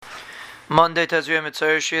Monday, Tazriyah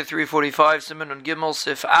Mitzvah, Shiur 345, Siman and Gimel,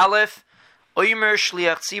 Sif Aleph. Oimer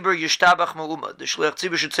Shliach Tzibur Yishtabach Me'umad. The Shliach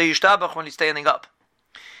Tzibur should say Yishtabach when he's standing up.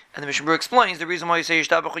 And the Mishnah explains the reason why you say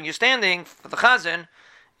Yishtabach when you're standing, for the Chazan,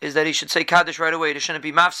 is that he should say Kaddish right away. It shouldn't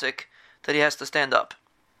be mafsik, that he has to stand up.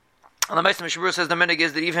 And the Mishnah says the minig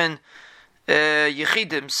is that even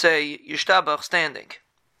Yechidim say Yishtabach standing.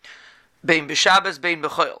 Bein B'Shabbos, Bein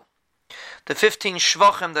B'Choil. The 15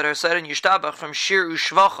 Shvachim that are said in Yishtabach from Shiur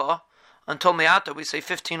Shvacha until Me'ata, we say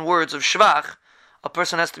 15 words of Shvach. A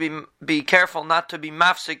person has to be careful not to be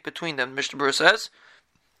mafsik between them, Mishnah Berurah says.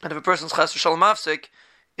 And if a person's chas v'shalom mafsik,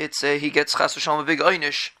 he gets chas v'shalom a big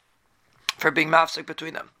einish for being mafsik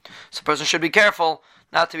between them. So a person should be careful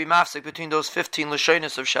not to be mafsik between those 15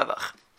 lashonos of Shevach.